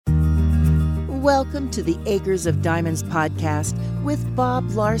Welcome to the Acres of Diamonds podcast with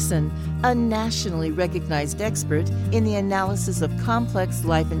Bob Larson, a nationally recognized expert in the analysis of complex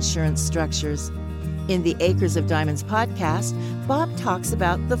life insurance structures. In the Acres of Diamonds podcast, Bob talks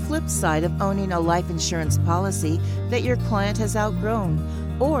about the flip side of owning a life insurance policy that your client has outgrown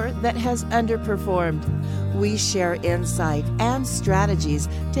or that has underperformed. We share insight and strategies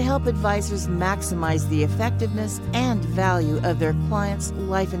to help advisors maximize the effectiveness and value of their clients'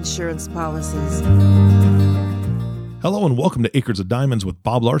 life insurance policies. Hello and welcome to Acres of Diamonds with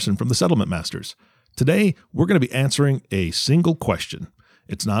Bob Larson from the Settlement Masters. Today, we're going to be answering a single question.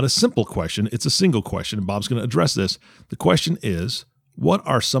 It's not a simple question, it's a single question, and Bob's going to address this. The question is, what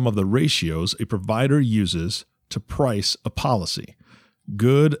are some of the ratios a provider uses to price a policy?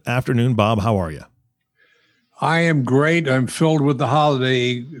 Good afternoon, Bob. How are you? I am great. I'm filled with the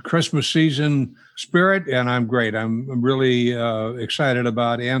holiday Christmas season spirit, and I'm great. I'm really excited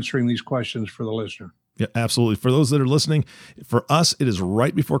about answering these questions for the listener. Yeah, absolutely. For those that are listening, for us, it is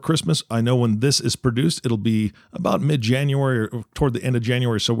right before Christmas. I know when this is produced, it'll be about mid-January or toward the end of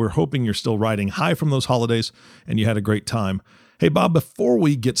January. So we're hoping you're still riding high from those holidays and you had a great time. Hey, Bob, before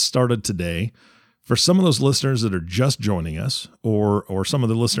we get started today, for some of those listeners that are just joining us, or some of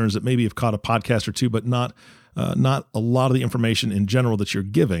the listeners that maybe have caught a podcast or two, but not a lot of the information in general that you're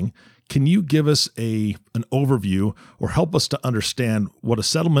giving, can you give us an overview or help us to understand what a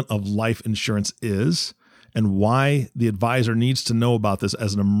settlement of life insurance is and why the advisor needs to know about this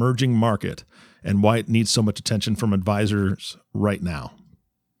as an emerging market and why it needs so much attention from advisors right now?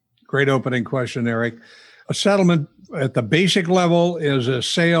 Great opening question, Eric. A settlement at the basic level is a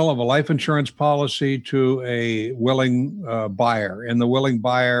sale of a life insurance policy to a willing buyer, and the willing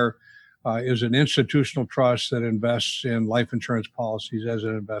buyer is an institutional trust that invests in life insurance policies as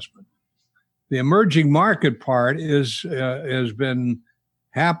an investment. The emerging market part has been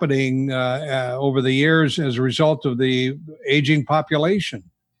happening over the years as a result of the aging population.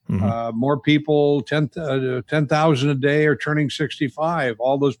 Mm-hmm. More people, 10,000 a day, are turning 65.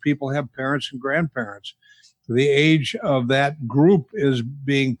 All those people have parents and grandparents. The age of that group is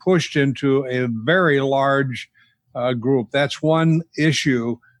being pushed into a very large group. That's one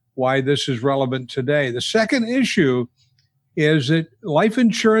issue why this is relevant today. The second issue is that life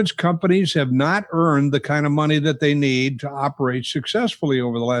insurance companies have not earned the kind of money that they need to operate successfully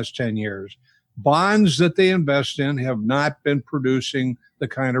over the last 10 years. Bonds that they invest in have not been producing the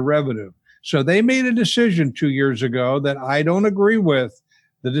kind of revenue. So they made a decision 2 years ago that I don't agree with.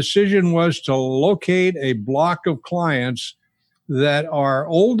 The decision was to locate a block of clients that are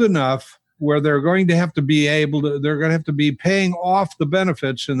old enough where they're going to have to be paying off the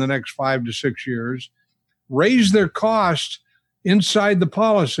benefits in the next 5 to 6 years, raise their cost inside the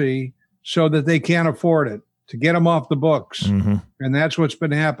policy so that they can't afford it, to get them off the books. Mm-hmm. And that's what's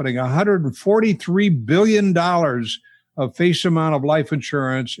been happening. $143 billion of face amount of life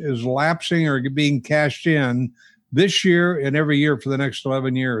insurance is lapsing or being cashed in this year and every year for the next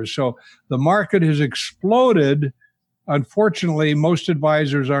 11 years. So the market has exploded. Unfortunately, most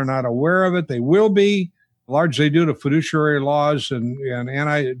advisors are not aware of it. They will be, largely due to fiduciary laws and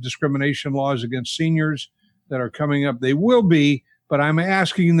anti-discrimination laws against seniors that are coming up. They will be, but I'm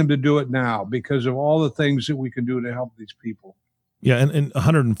asking them to do it now because of all the things that we can do to help these people. Yeah, and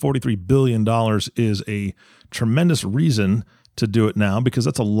 $143 billion is a tremendous reason to do it now because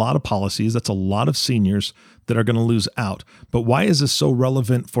that's a lot of policies, that's a lot of seniors that are going to lose out. But why is this so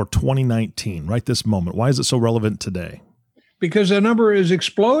relevant for 2019, right this moment? Why is it so relevant today? Because the number is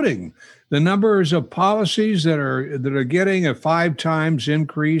exploding. The numbers of policies that are getting a 5 times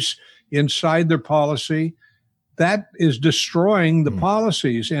increase inside their policy, that is destroying the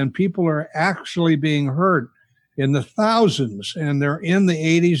policies, and people are actually being hurt in the thousands, and they're in the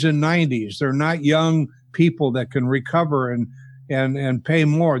 80s and 90s. They're not young people that can recover and pay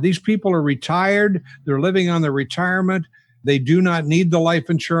more. These people are retired. They're living on their retirement. They do not need the life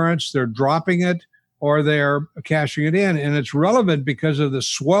insurance. They're dropping it or they're cashing it in. And it's relevant because of the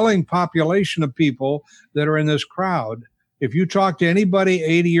swelling population of people that are in this crowd. If you talk to anybody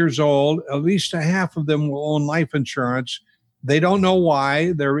 80 years old, at least a half of them will own life insurance. They don't know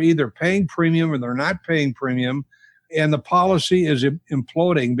why. They're either paying premium or they're not paying premium. And the policy is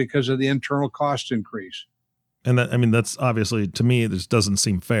imploding because of the internal cost increase. And that's obviously, to me, this doesn't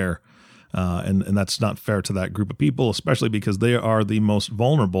seem fair. And that's not fair to that group of people, especially because they are the most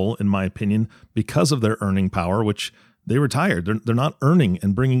vulnerable, in my opinion, because of their earning power, which they retired. They're not earning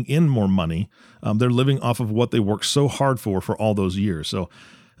and bringing in more money. They're living off of what they worked so hard for all those years. So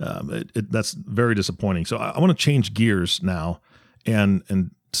that's very disappointing. So I want to change gears now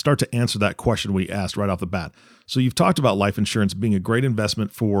and start to answer that question we asked right off the bat. So you've talked about life insurance being a great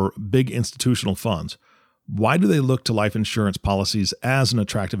investment for big institutional funds. Why do they look to life insurance policies as an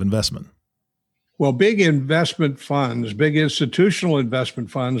attractive investment? Well, big investment funds, big institutional investment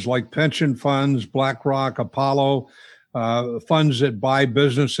funds like pension funds, BlackRock, Apollo, funds that buy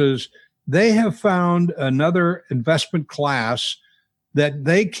businesses, they have found another investment class that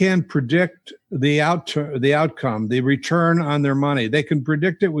they can predict the outcome, the return on their money. They can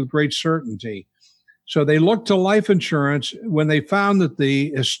predict it with great certainty. So they look to life insurance when they found that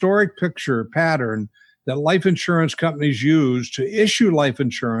the historic picture pattern that life insurance companies use to issue life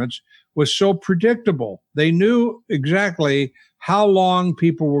insurance was so predictable. They knew exactly how long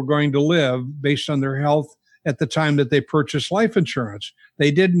people were going to live based on their health at the time that they purchased life insurance.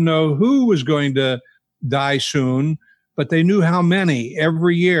 They didn't know who was going to die soon, but they knew how many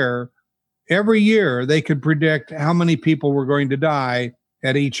every year. Every year they could predict how many people were going to die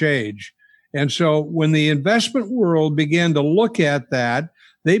at each age. And so when the investment world began to look at that,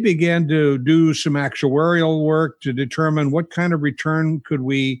 they began to do some actuarial work to determine what kind of return could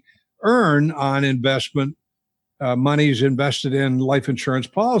we earn on investment monies invested in life insurance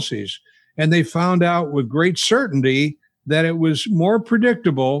policies. And they found out with great certainty that it was more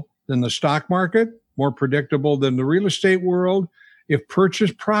predictable than the stock market, more predictable than the real estate world. If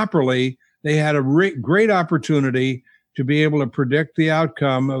purchased properly, they had a great opportunity to be able to predict the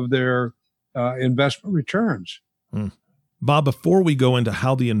outcome of their investment returns. Bob, before we go into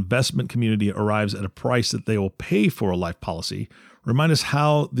how the investment community arrives at a price that they will pay for a life policy, remind us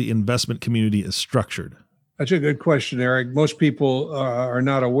how the investment community is structured. That's a good question, Eric. Most people are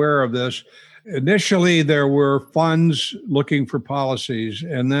not aware of this. Initially, there were funds looking for policies.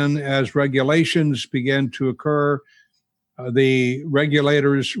 And then as regulations began to occur, the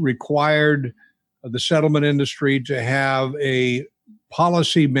regulators required the settlement industry to have a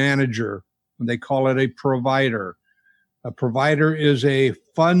policy manager, and they call it a provider. A provider is a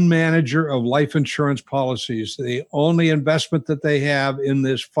fund manager of life insurance policies. The only investment that they have in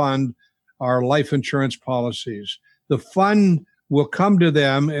this fund are life insurance policies. The fund will come to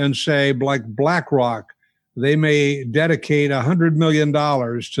them and say, like BlackRock, they may dedicate $100 million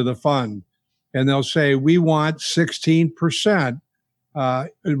to the fund. And they'll say, we want 16%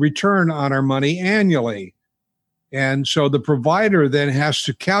 return on our money annually. And so the provider then has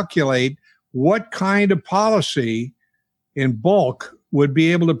to calculate what kind of policy in bulk would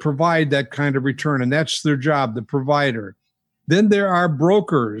be able to provide that kind of return. And that's their job, the provider. Then there are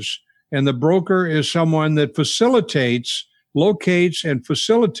brokers, and the broker is someone that locates and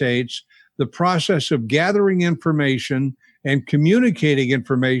facilitates the process of gathering information and communicating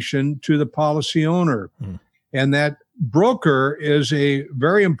information to the policy owner. And that broker is a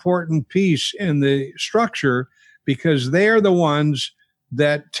very important piece in the structure because they are the ones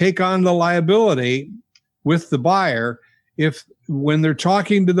that take on the liability with the buyer if when they're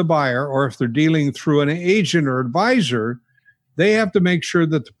talking to the buyer or if they're dealing through an agent or advisor, they have to make sure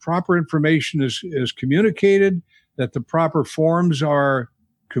that the proper information is communicated, that the proper forms are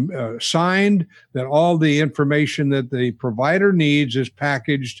signed, that all the information that the provider needs is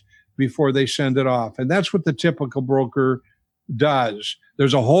packaged before they send it off. And that's what the typical broker does.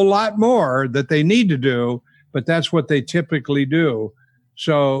 There's a whole lot more that they need to do, but that's what they typically do.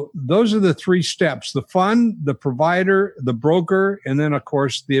 So those are the three steps: the fund, the provider, the broker, and then, of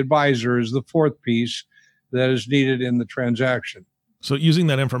course, the advisor is the fourth piece that is needed in the transaction. So using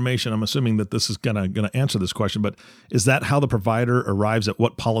that information, I'm assuming that this is going to answer this question, but is that how the provider arrives at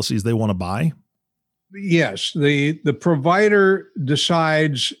what policies they want to buy? Yes. The provider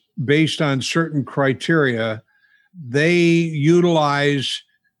decides based on certain criteria. They utilize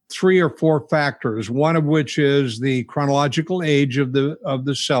 3 or 4 factors, one of which is the chronological age of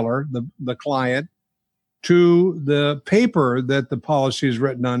the seller, the client, 2, the paper that the policy is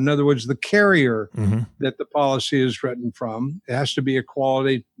written on. In other words, the carrier that the policy is written from. It has to be a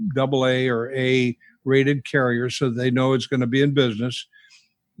quality AA or A rated carrier so they know it's going to be in business.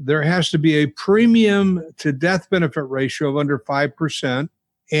 There has to be a premium to death benefit ratio of under 5%.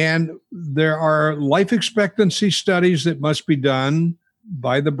 And there are life expectancy studies that must be done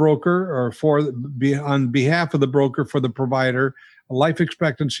by the broker or on behalf of the broker for the provider. Life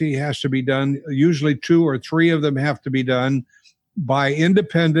expectancy has to be done. Usually 2 or 3 of them have to be done by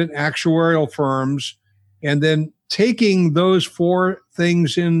independent actuarial firms. And then taking those 4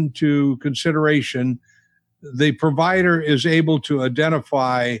 things into consideration, the provider is able to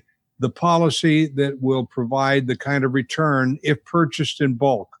identify the policy that will provide the kind of return if purchased in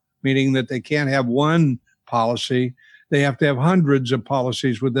bulk, meaning that they can't have one policy. They have to have hundreds of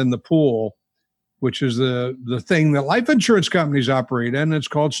policies within the pool. which is the thing that life insurance companies operate in. It's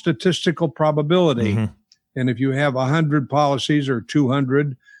called statistical probability. Mm-hmm. And if you have 100 policies or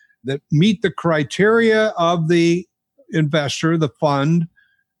 200 that meet the criteria of the investor, the fund,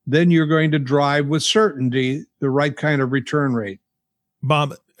 then you're going to drive with certainty the right kind of return rate.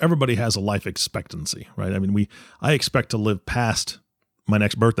 Bob, everybody has a life expectancy, right? I mean, I expect to live past my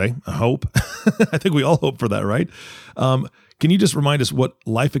next birthday, I hope. I think we all hope for that, right? Can you just remind us what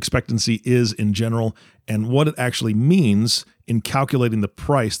life expectancy is in general and what it actually means in calculating the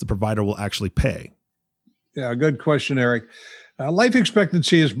price the provider will actually pay? Yeah, good question, Eric. Life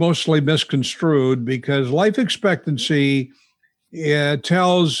expectancy is mostly misconstrued because life expectancy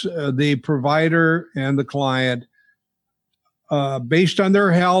tells the provider and the client, based on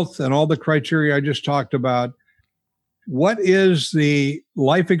their health and all the criteria I just talked about, what is the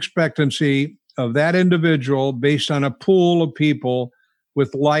life expectancy of that individual based on a pool of people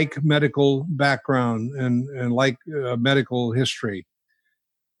with like medical background and like medical history.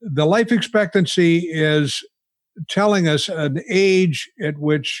 The life expectancy is telling us an age at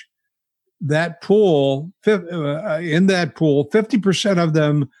which that pool, in that pool, 50% of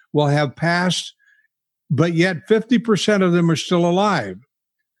them will have passed, but yet 50% of them are still alive.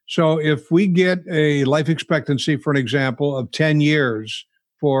 So if we get a life expectancy, for an example, of 10 years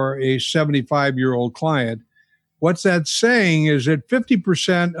for a 75-year-old client, what's that saying is that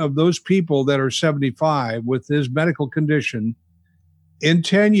 50% of those people that are 75 with this medical condition in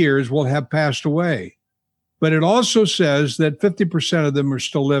 10 years will have passed away. But it also says that 50% of them are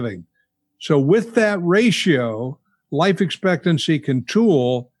still living. So with that ratio, life expectancy can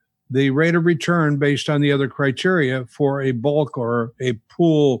tool the rate of return based on the other criteria for a bulk or a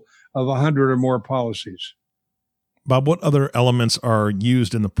pool of 100 or more policies. Bob, what other elements are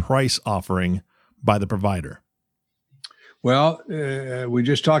used in the price offering by the provider? Well, we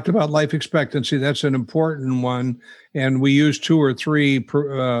just talked about life expectancy. That's an important one. And we use 2 or 3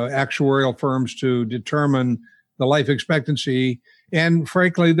 actuarial firms to determine the life expectancy. And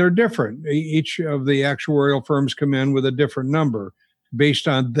frankly, they're different. Each of the actuarial firms come in with a different number based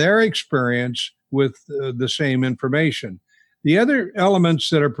on their experience with the same information. The other elements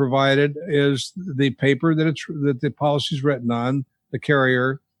that are provided is the paper that the policy is written on, the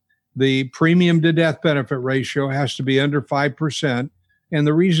carrier. The premium to death benefit ratio has to be under 5%. And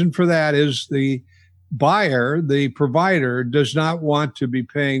the reason for that is the buyer, the provider, does not want to be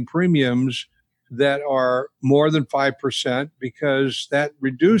paying premiums that are more than 5% because that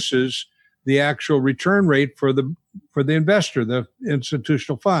reduces the actual return rate for the investor, the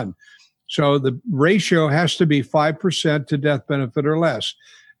institutional fund. So the ratio has to be 5% to death benefit or less.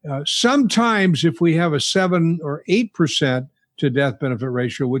 Sometimes if we have a 7 or 8% to death benefit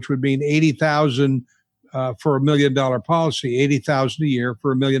ratio, which would mean $80,000 for $1 million policy, $80,000 a year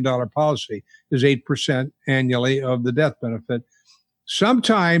for $1 million policy is 8% annually of the death benefit.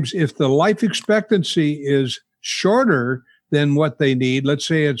 Sometimes if the life expectancy is shorter than what they need, let's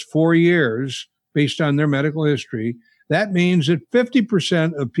say it's 4 years based on their medical history, that means that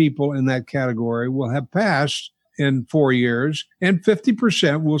 50% of people in that category will have passed in 4 years and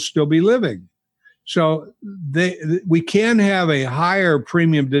 50% will still be living. So we can have a higher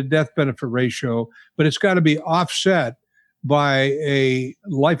premium to death benefit ratio, but it's got to be offset by a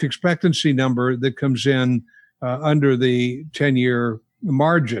life expectancy number that comes in under the 10-year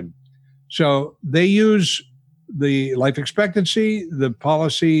margin. So they use the life expectancy, the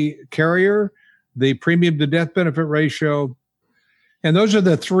policy carrier, the premium to death benefit ratio. And those are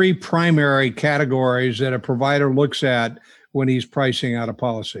the 3 primary categories that a provider looks at when he's pricing out a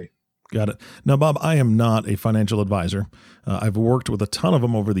policy. Got it. Now, Bob, I am not a financial advisor. I've worked with a ton of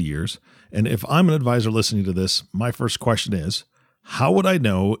them over the years. And if I'm an advisor listening to this, my first question is, how would I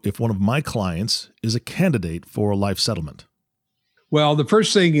know if one of my clients is a candidate for a life settlement? Well, the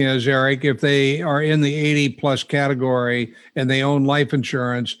first thing is, Eric, if they are in the 80 plus category and they own life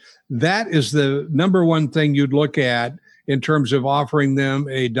insurance, that is the number one thing you'd look at in terms of offering them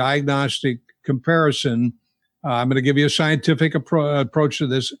a diagnostic comparison. I'm going to give you a scientific approach to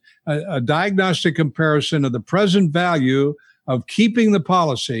this, a diagnostic comparison of the present value of keeping the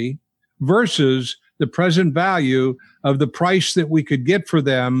policy versus the present value of the price that we could get for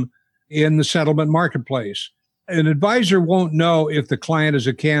them in the settlement marketplace. An advisor won't know if the client is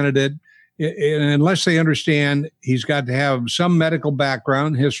a candidate unless they understand he's got to have some medical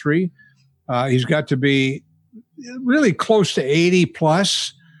background history. He's got to be really close to 80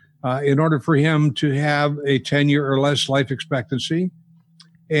 plus. In order for him to have a 10-year or less life expectancy.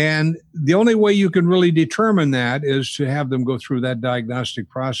 And the only way you can really determine that is to have them go through that diagnostic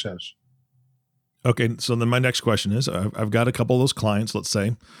process. Okay, so then my next question is, I've got a couple of those clients, let's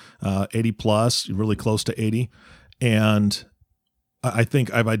say 80 plus, really close to 80, and I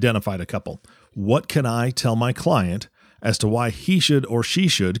think I've identified a couple. What can I tell my client as to why he should or she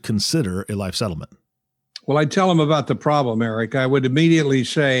should consider a life settlement? Well, I tell them about the problem, Eric. I would immediately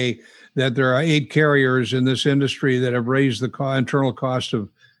say that there are 8 carriers in this industry that have raised the internal cost of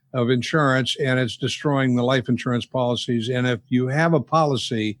insurance, and it's destroying the life insurance policies. And if you have a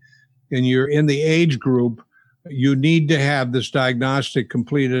policy and you're in the age group, you need to have this diagnostic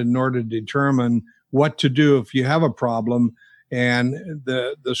completed in order to determine what to do if you have a problem. And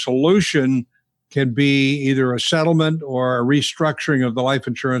the solution can be either a settlement or a restructuring of the life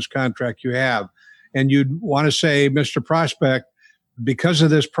insurance contract you have. And you'd want to say, Mr. Prospect, because of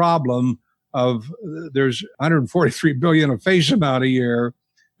this problem of there's 143 billion of face amount a year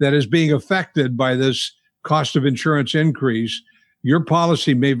that is being affected by this cost of insurance increase, your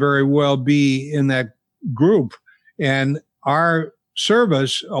policy may very well be in that group. And our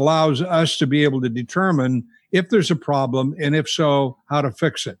service allows us to be able to determine if there's a problem, and if so, how to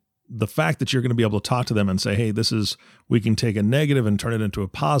fix it. The fact that you're going to be able to talk to them and say, hey, we can take a negative and turn it into a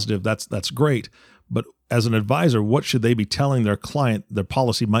positive, that's great. But as an advisor, what should they be telling their client their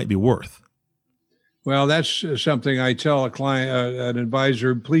policy might be worth? Well, that's something I tell a client, an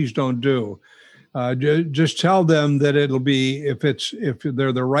advisor, please don't do. Just tell them that it'll be, if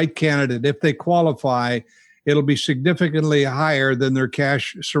they're the right candidate, if they qualify, it'll be significantly higher than their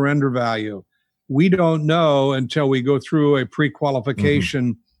cash surrender value. We don't know until we go through a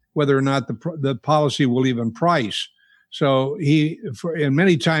pre-qualification whether or not the policy will even price. So and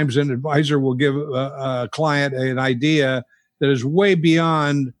many times an advisor will give a client an idea that is way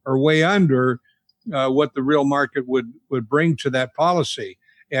beyond or way under what the real market would bring to that policy.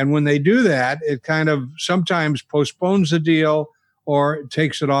 And when they do that, it kind of sometimes postpones the deal or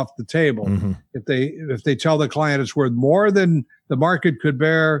takes it off the table. If they tell the client it's worth more than the market could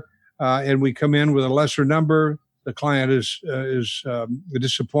bear, and we come in with a lesser number, the client is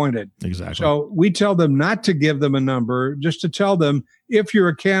disappointed. Exactly. So we tell them not to give them a number, just to tell them if you're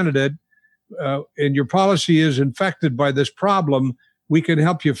a candidate and your policy is infected by this problem, we can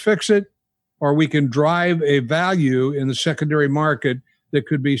help you fix it, or we can drive a value in the secondary market that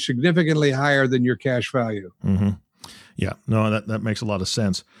could be significantly higher than your cash value. Yeah, no, that makes a lot of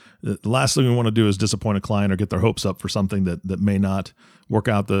sense. The last thing we want to do is disappoint a client or get their hopes up for something that may not work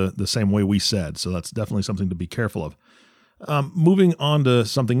out the same way we said. So that's definitely something to be careful of. Moving on to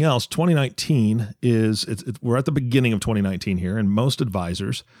something else, 2019 we're at the beginning of 2019 here, and most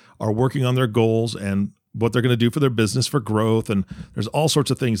advisors are working on their goals and what they're going to do for their business for growth. And there's all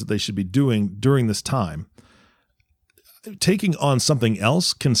sorts of things that they should be doing during this time. Taking on something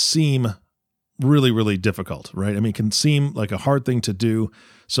else can seem really, really difficult, right? I mean, it can seem like a hard thing to do.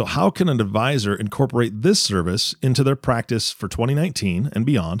 So how can an advisor incorporate this service into their practice for 2019 and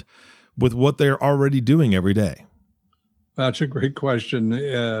beyond with what they're already doing every day? That's a great question.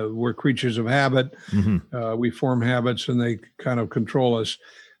 We're creatures of habit. We form habits and they kind of control us.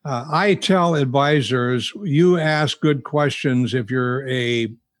 I tell advisors, you ask good questions. If you're a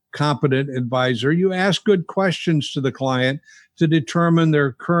competent advisor, you ask good questions to the client to determine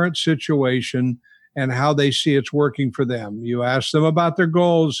their current situation and how they see it's working for them. You ask them about their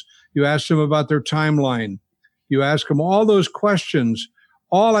goals. You ask them about their timeline. You ask them all those questions.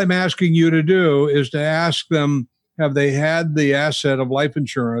 All I'm asking you to do is to ask them, have they had the asset of life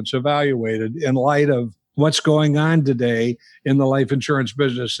insurance evaluated in light of what's going on today in the life insurance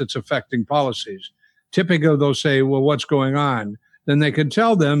business that's affecting policies? Typically, they'll say, well, what's going on? Then they can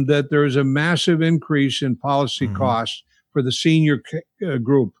tell them that there's a massive increase in policy costs for the senior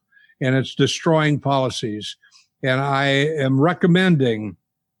group, and it's destroying policies. And I am recommending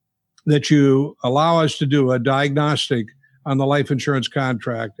that you allow us to do a diagnostic on the life insurance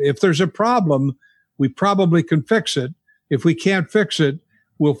contract. If there's a problem, we probably can fix it. If we can't fix it,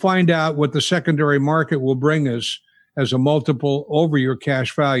 we'll find out what the secondary market will bring us as a multiple over your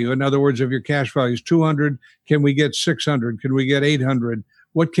cash value. In other words, if your cash value is 200, can we get 600? Can we get 800?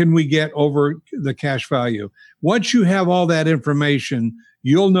 What can we get over the cash value? Once you have all that information,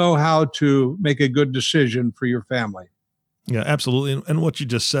 you'll know how to make a good decision for your family. Yeah, absolutely. And what you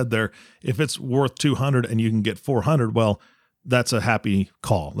just said there, if it's worth 200 and you can get 400, well, that's a happy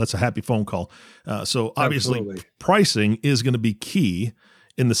call. That's a happy phone call. So obviously pricing is going to be key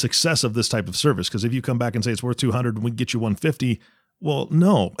in the success of this type of service. Because if you come back and say it's worth 200 and we get you 150, well,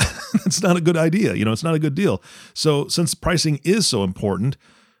 no, that's not a good idea. It's not a good deal. So since pricing is so important,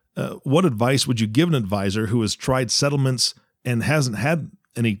 what advice would you give an advisor who has tried settlements and hasn't had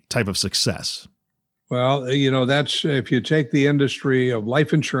any type of success? Well, that's if you take the industry of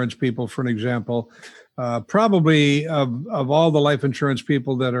life insurance people, for an example, probably of all the life insurance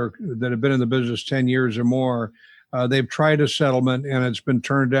people that have been in the business 10 years or more, they've tried a settlement and it's been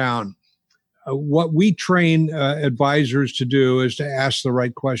turned down. What we train advisors to do is to ask the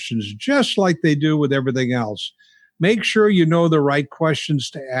right questions, just like they do with everything else. Make sure you know the right questions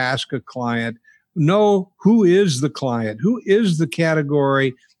to ask a client. Know who is the client, who is the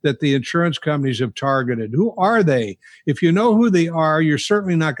category that the insurance companies have targeted. Who are they? If you know who they are, you're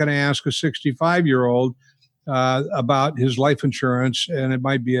certainly not going to ask a 65-year-old about his life insurance, and it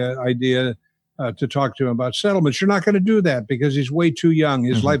might be an idea to talk to him about settlements. You're not going to do that because he's way too young.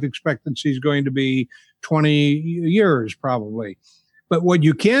 His life expectancy is going to be 20 years probably. But what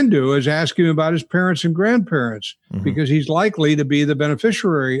you can do is ask him about his parents and grandparents because he's likely to be the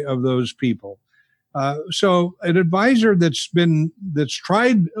beneficiary of those people. So an advisor that's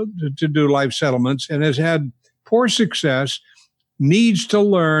tried to do life settlements and has had poor success needs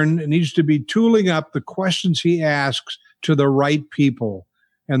to be tooling up the questions he asks to the right people.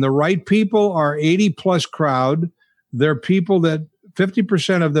 And the right people are 80 plus crowd. They're people that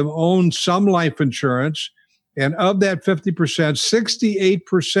 50% of them own some life insurance. And of that 50%,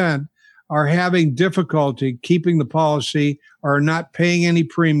 68% are having difficulty keeping the policy or not paying any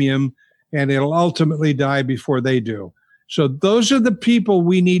premium, and it'll ultimately die before they do. So those are the people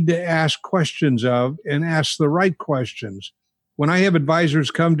we need to ask questions of and ask the right questions. When I have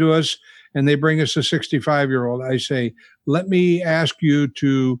advisors come to us and they bring us a 65-year-old, I say, let me ask you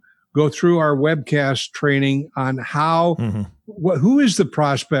to go through our webcast training on who is the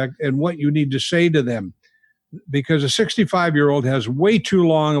prospect and what you need to say to them. Because a 65-year-old has way too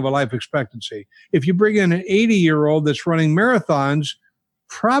long of a life expectancy. If you bring in an 80-year-old that's running marathons,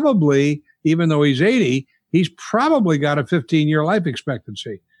 probably, even though he's 80, he's probably got a 15-year life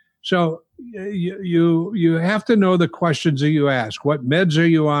expectancy. So you have to know the questions that you ask. What meds are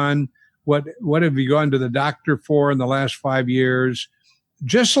you on? What have you gone to the doctor for in the last 5 years?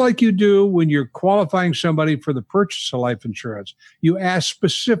 Just like you do when you're qualifying somebody for the purchase of life insurance, you ask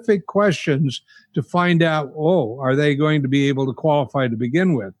specific questions to find out, are they going to be able to qualify to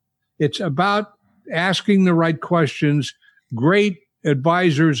begin with? It's about asking the right questions. Great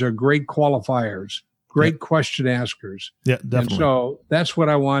advisors are great qualifiers, great question askers. Yeah, definitely. And so that's what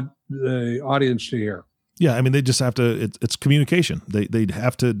I want the audience to hear. Yeah, I mean, they just have to, it's communication. They'd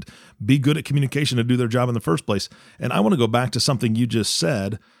have to be good at communication to do their job in the first place. And I want to go back to something you just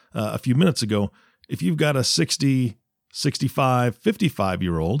said a few minutes ago. If you've got a 60, 65,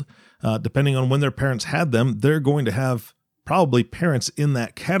 55-year-old, depending on when their parents had them, they're going to have probably parents in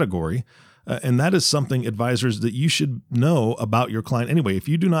that category. And that is something, advisors, that you should know about your client anyway. If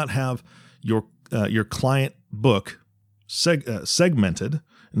you do not have your client book segmented,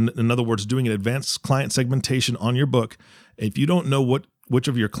 in other words, doing an advanced client segmentation on your book, if you don't know which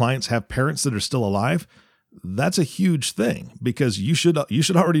of your clients have parents that are still alive, that's a huge thing, because you should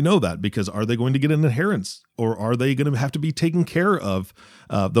already know that, because are they going to get an inheritance, or are they going to have to be taken care of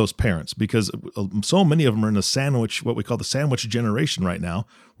those parents? Because so many of them are in a sandwich, what we call the sandwich generation right now,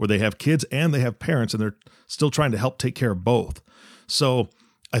 where they have kids and they have parents, and they're still trying to help take care of both. So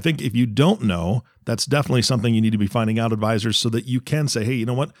I think if you don't know, that's definitely something you need to be finding out, advisors, so that you can say, hey, you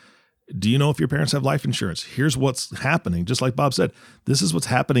know what? Do you know if your parents have life insurance? Here's what's happening. Just like Bob said, this is what's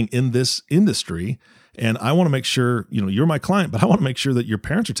happening in this industry. And I want to make sure, you're my client, but I want to make sure that your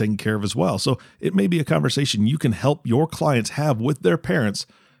parents are taken care of as well. So it may be a conversation you can help your clients have with their parents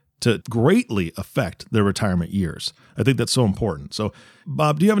to greatly affect their retirement years. I think that's so important. So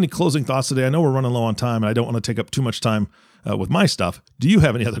Bob, do you have any closing thoughts today? I know we're running low on time and I don't want to take up too much time with my stuff. Do you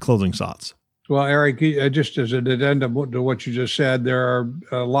have any other closing thoughts? Well, Eric, just as an addendum to what you just said, there are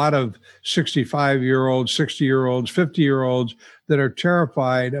a lot of 65-year-olds, 60-year-olds, 50-year-olds that are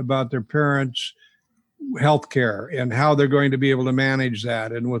terrified about their parents' health care and how they're going to be able to manage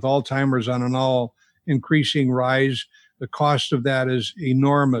that. And with Alzheimer's on an all increasing rise, the cost of that is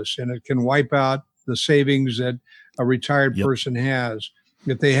enormous, and it can wipe out the savings that a retired person has.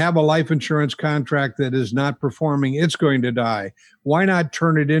 If they have a life insurance contract that is not performing, it's going to die. Why not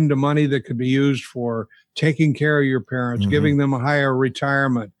turn it into money that could be used for taking care of your parents, giving them a higher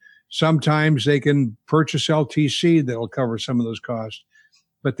retirement? Sometimes they can purchase LTC that'll cover some of those costs.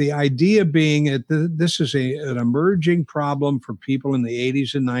 But the idea being that this is an emerging problem for people in the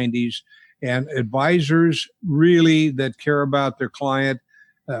 80s and 90s, and advisors really that care about their client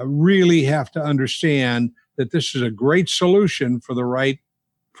really have to understand that this is a great solution for the right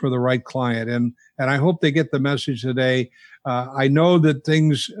client. And I hope they get the message today. I know that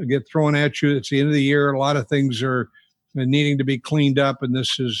things get thrown at you. It's the end of the year. A lot of things are needing to be cleaned up, and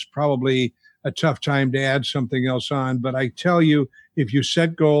this is probably a tough time to add something else on. But I tell you, if you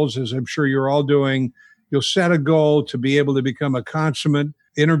set goals, as I'm sure you're all doing, you'll set a goal to be able to become a consummate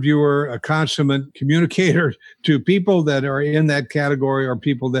interviewer, a consummate communicator to people that are in that category or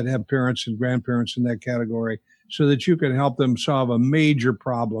people that have parents and grandparents in that category, so that you can help them solve a major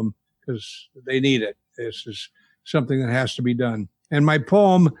problem because they need it. This is something that has to be done. And my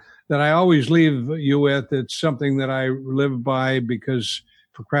poem that I always leave you with, it's something that I live by because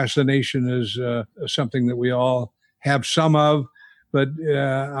procrastination is something that we all have some of. But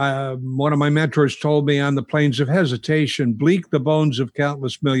one of my mentors told me on the plains of hesitation, bleak the bones of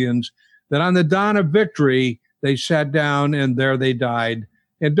countless millions, that on the dawn of victory, they sat down and there they died.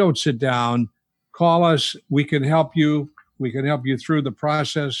 And don't sit down. Call us. We can help you. We can help you through the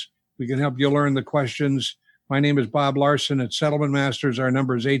process. We can help you learn the questions. My name is Bob Larson at Settlement Masters. Our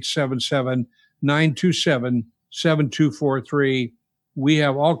number is 877-927-7243. We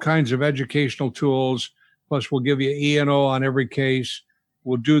have all kinds of educational tools. Plus, we'll give you E&O on every case.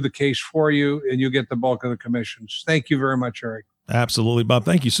 We'll do the case for you, and you get the bulk of the commissions. Thank you very much, Eric. Absolutely, Bob.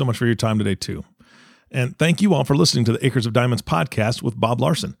 Thank you so much for your time today, too. And thank you all for listening to the Acres of Diamonds podcast with Bob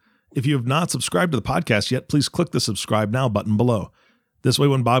Larson. If you have not subscribed to the podcast yet, please click the subscribe now button below. This way,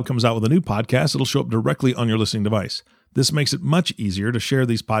 when Bob comes out with a new podcast, it'll show up directly on your listening device. This makes it much easier to share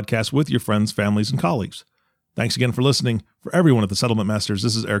these podcasts with your friends, families, and colleagues. Thanks again for listening. For everyone at the Settlement Masters,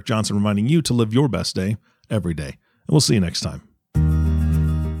 this is Eric Johnson reminding you to live your best day every day. And we'll see you next time.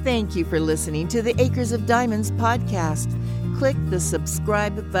 Thank you for listening to the Acres of Diamonds podcast. Click the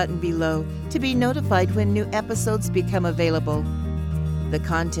subscribe button below to be notified when new episodes become available. The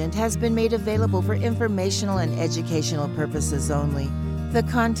content has been made available for informational and educational purposes only. The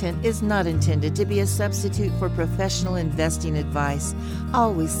content is not intended to be a substitute for professional investing advice.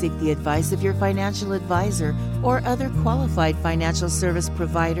 Always seek the advice of your financial advisor or other qualified financial service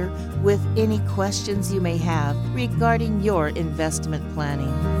provider with any questions you may have regarding your investment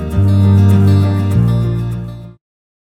planning.